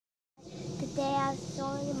have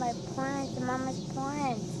shown you my plants, Mama's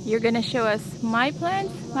plants. You're gonna show us my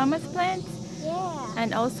plants, Mama's plants? Yeah.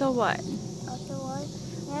 And also what? Also what?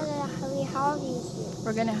 We're gonna harvest it.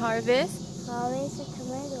 We're gonna harvest Harvest the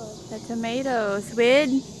tomatoes. the tomatoes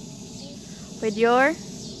with your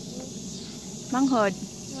manghod.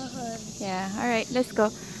 Yeah, alright, let's go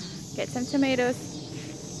get some tomatoes.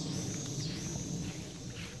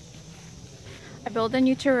 I built a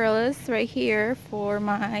new trellis right here for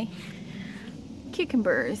my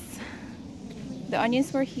cucumbers. The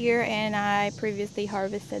onions were here and I previously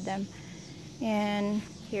harvested them. And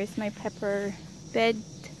here's my pepper bed.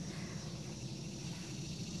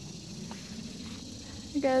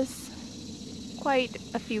 I guess quite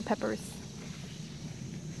a few peppers.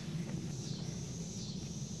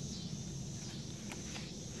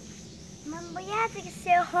 Mom, we have to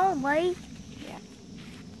stay home, right? Yeah.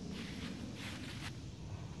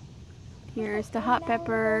 Here's the hot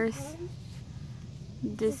peppers.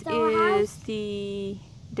 This is the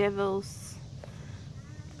devil's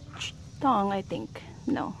tongue, I think.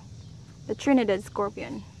 No, the Trinidad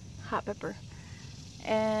scorpion hot pepper.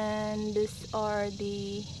 And these are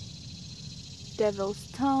the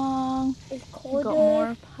devil's tongue. It's We got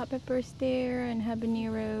more hot peppers there and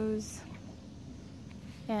habaneros.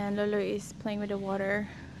 And Lolo is playing with the water.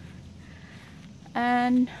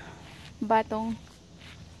 And batong,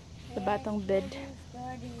 the batong bed.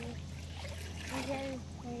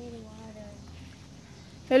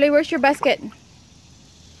 Lolo, where's your basket?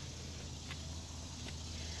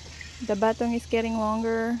 The batong is getting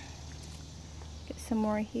longer. Get some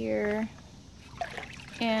more here.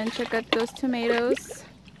 And check out those tomatoes.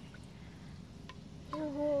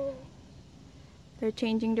 They're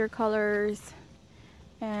changing their colors.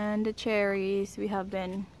 And the cherries, we have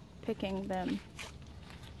been picking them.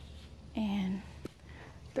 And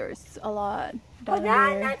there's a lot down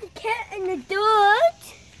here. Not the cat in the dirt.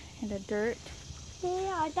 In the dirt.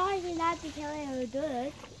 Yeah, I thought you not the cat in the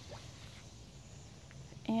dirt.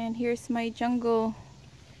 And here's my jungle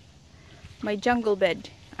bed,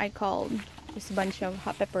 I called. There's a bunch of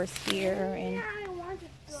hot peppers here and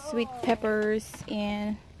sweet peppers.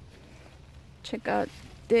 And check out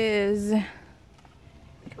this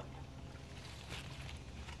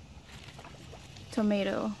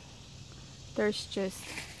tomato. There's just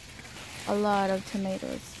a lot of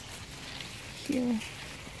tomatoes here.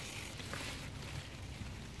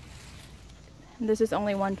 And this is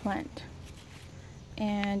only one plant.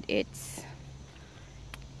 And it's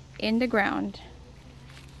in the ground.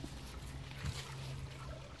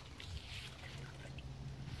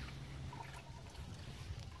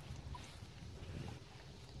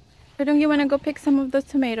 So don't you want to go pick some of those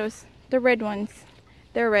tomatoes? The red ones.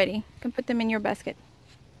 They're ready. You can put them in your basket.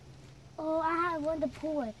 Oh, I have one to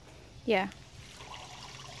pull it. Yeah.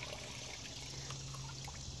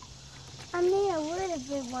 I need a wood if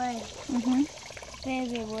it would.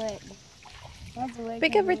 Baby wood. That's the wood.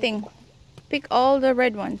 Pick everything. Pick all the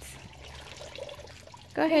red ones.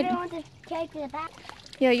 Go ahead. I want to take it back.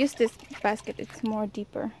 Yeah, use this basket. It's more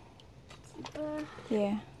deeper.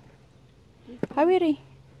 Yeah. Hawiri.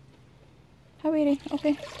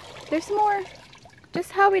 Okay. There's more.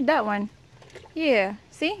 Just how with that one. Yeah.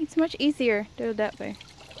 See? It's much easier to do that way.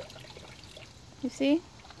 You see?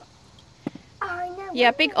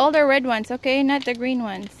 Yeah, pick all the red ones, okay? Not the green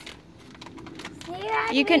ones.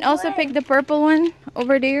 You can also pick the purple one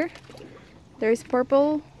over there. There's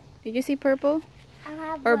purple. Did you see purple?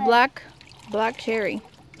 Or black? Black cherry.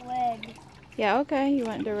 Red. Yeah, okay. You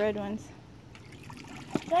want the red ones.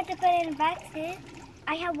 Do I have to put it in a basket?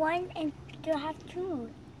 I have one and do I have two?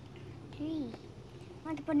 Three. I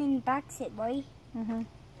want to put it in a basket, boy.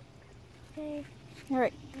 Okay.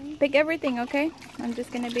 Alright. Pick everything, okay? I'm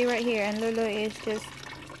just gonna be right here and Lulu is just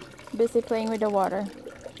busy playing with the water.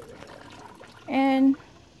 And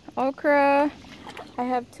okra. I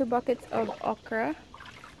have 2 buckets of okra.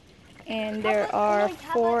 And there are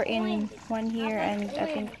 4 in one here and I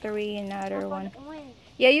think 3 in the other one.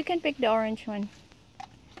 Yeah, you can pick the orange one.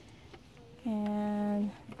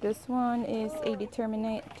 And this one is a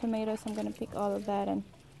determinate tomato, so I'm gonna pick all of that and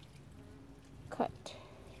cut.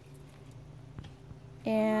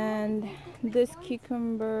 And this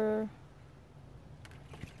cucumber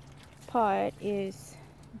pot is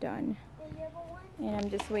done. And I'm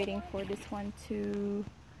just waiting for this one to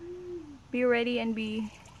be ready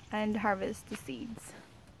and harvest the seeds.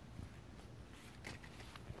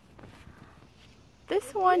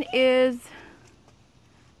 This one is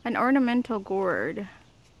an ornamental gourd.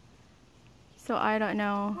 So I don't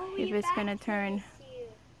know if it's gonna turn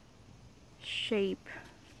shade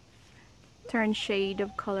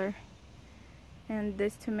of color. And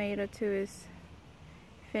this tomato too is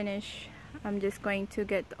finish, I'm just going to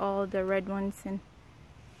get all the red ones and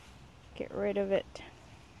get rid of it.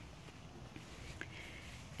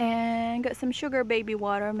 And got some sugar baby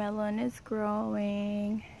watermelon is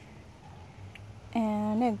growing,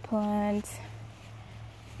 and eggplant.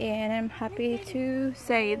 And I'm happy to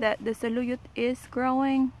say that the saluyot is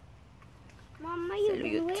growing. Mama,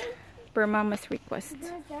 you doing? Per Mama's request.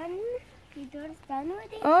 You done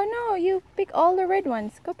with it? Oh no, you pick all the red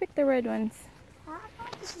ones. Go pick the red ones.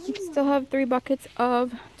 Still have 3 buckets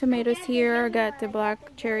of tomatoes here. I got the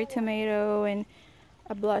black cherry tomato and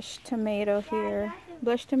a blush tomato here.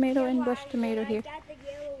 Blush tomato and blush tomato here.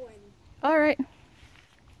 Alright.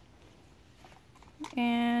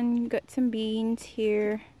 And got some beans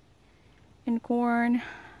here and corn.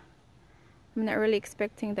 I'm not really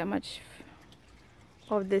expecting that much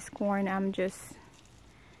of this corn. I'm just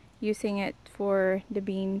using it for the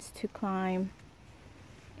beans to climb.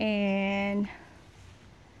 And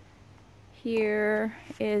here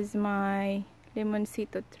is my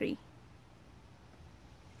limoncito tree.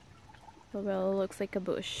 Well, it looks like a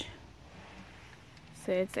bush.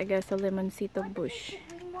 So it's, I guess, a limoncito bush.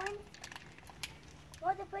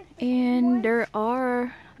 And there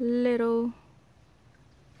are little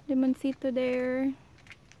limoncito there.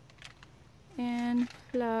 And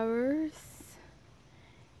flowers.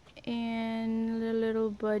 And the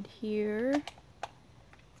little bud here.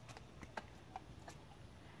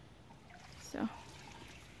 So, I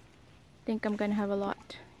think I'm gonna have a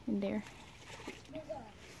lot in there.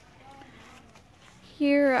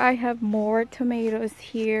 Here I have more tomatoes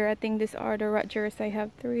here. I think these are the Rutgers. I have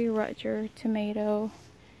 3 Rutger tomato.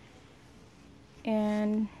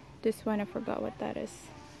 And this one, I forgot what that is.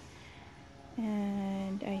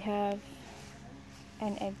 And I have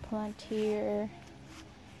an eggplant here.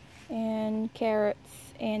 And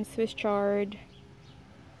carrots and Swiss chard.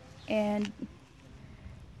 And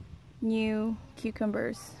new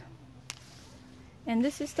cucumbers. And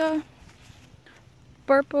this is the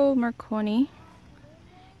purple Marconi.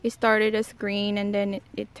 It started as green and then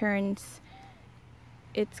it turns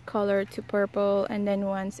its color to purple, and then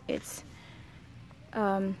once it's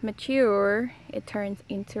mature it turns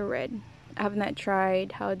into red. I have not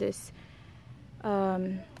tried how this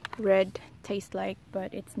red tastes like,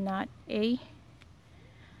 but it's not a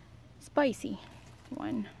spicy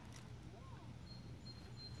one.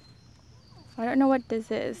 I don't know what this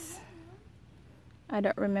is. I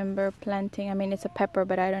don't remember planting. I mean, it's a pepper,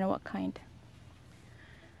 but I don't know what kind.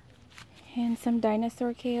 And some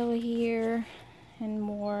dinosaur kale here, and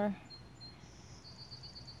more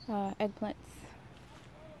eggplants,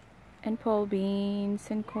 and pole beans,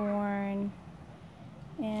 and corn,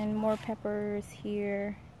 and more peppers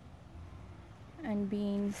here, and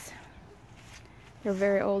beans. They're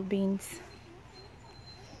very old beans.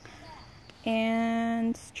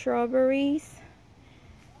 And strawberries.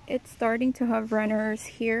 It's starting to have runners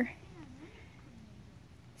here,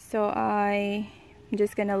 so I'm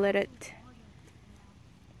just gonna let it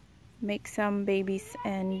make some babies,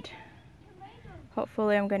 and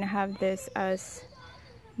hopefully I'm gonna have this as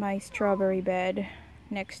my strawberry bed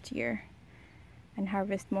next year and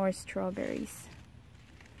harvest more strawberries.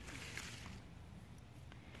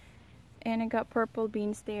 And I got purple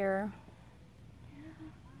beans there,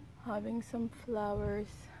 having some flowers.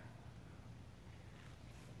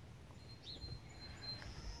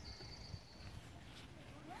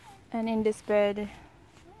 And in this bed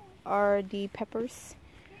are the peppers,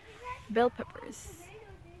 bell peppers.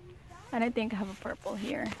 And I think I have a purple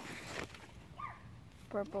here.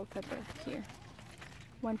 Purple pepper here.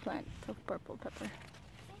 1 plant of purple pepper.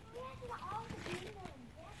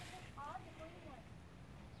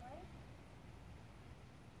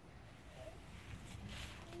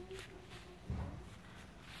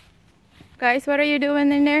 Guys, what are you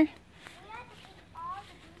doing in there?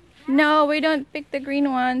 No, we don't pick the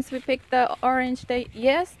green ones. We pick the orange.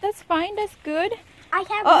 Yes, that's fine. That's good. I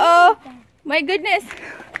have. Uh-oh. My goodness.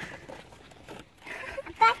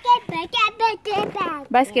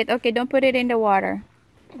 Basket. Okay, don't put it in the water.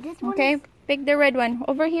 Okay, pick the red one.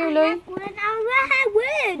 Over here, Loy.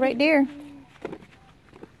 Right there.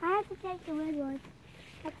 I have to take the red one.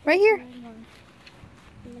 Right here.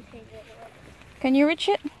 Can you reach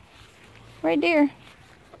it? Right there.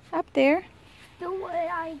 Up there. Don't worry,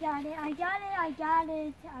 I got it. I got it. I got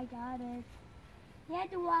it. I got it. Yeah,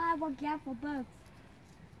 do I look out for bugs?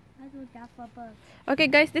 I look out for bugs. Okay,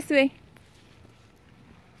 guys, this way.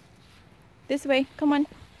 This way. Come on.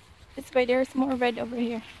 This way. There's more red over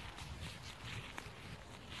here.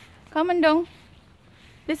 Come on, Dong.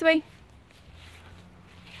 This way.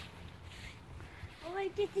 Oh, I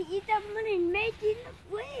get to eat that money and make it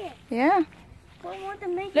look weird. Yeah. But I want to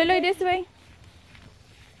make Luloy, it. this way.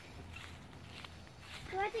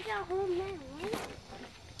 Do I have to go home now, right?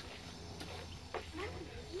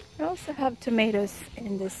 We also have tomatoes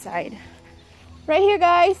in this side. Right here,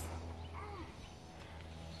 guys.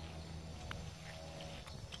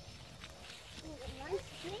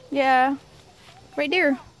 Yeah. Right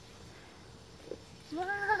there.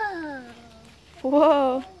 Wow.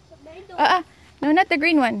 Whoa. No, not the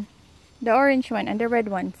green one. The orange one and the red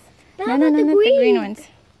ones. No, not the green ones.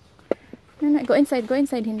 No, go inside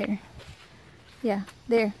in there. Yeah,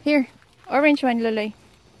 there. Here. Orange one, Luloy.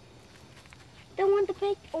 Don't want to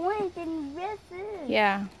pick orange and red.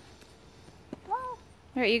 Yeah. Wow.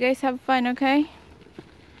 Alright, you guys have fun, okay?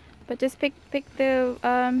 But just pick the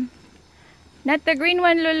not the green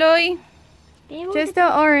one, Luloy. Just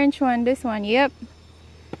the orange one, this one. Yep.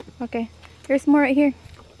 Okay. There's more right here.